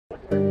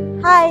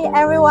Hi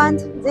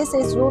everyone, this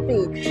is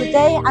Ruby.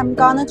 Today I'm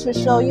going to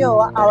show you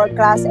our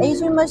glass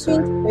aging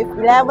machine with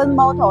 11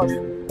 motors,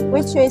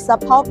 which is a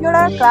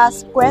popular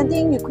glass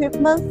grinding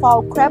equipment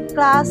for craft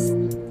glass,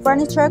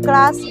 furniture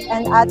glass,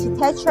 and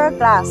architecture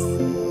glass.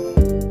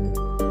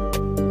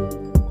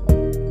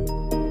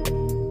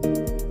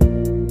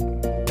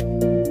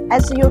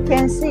 As you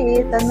can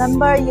see, the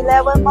number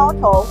 11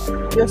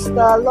 motor uses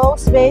the low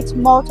speed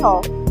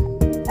motor,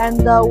 and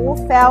the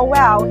wood file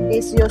well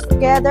is used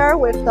together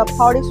with the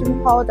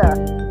polishing powder.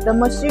 The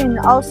machine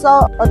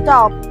also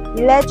adopts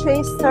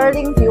electric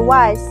stirring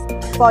device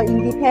for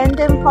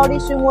independent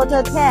polishing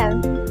water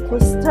tank to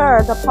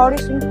stir the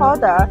polishing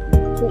powder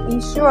to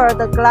ensure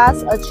the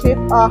glass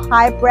achieves a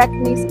high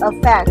brightness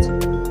effect.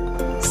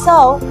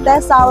 So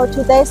that's our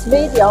today's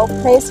video.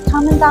 Please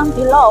comment down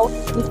below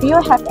if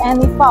you have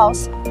any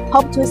thoughts.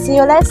 Hope to see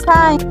you next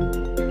time.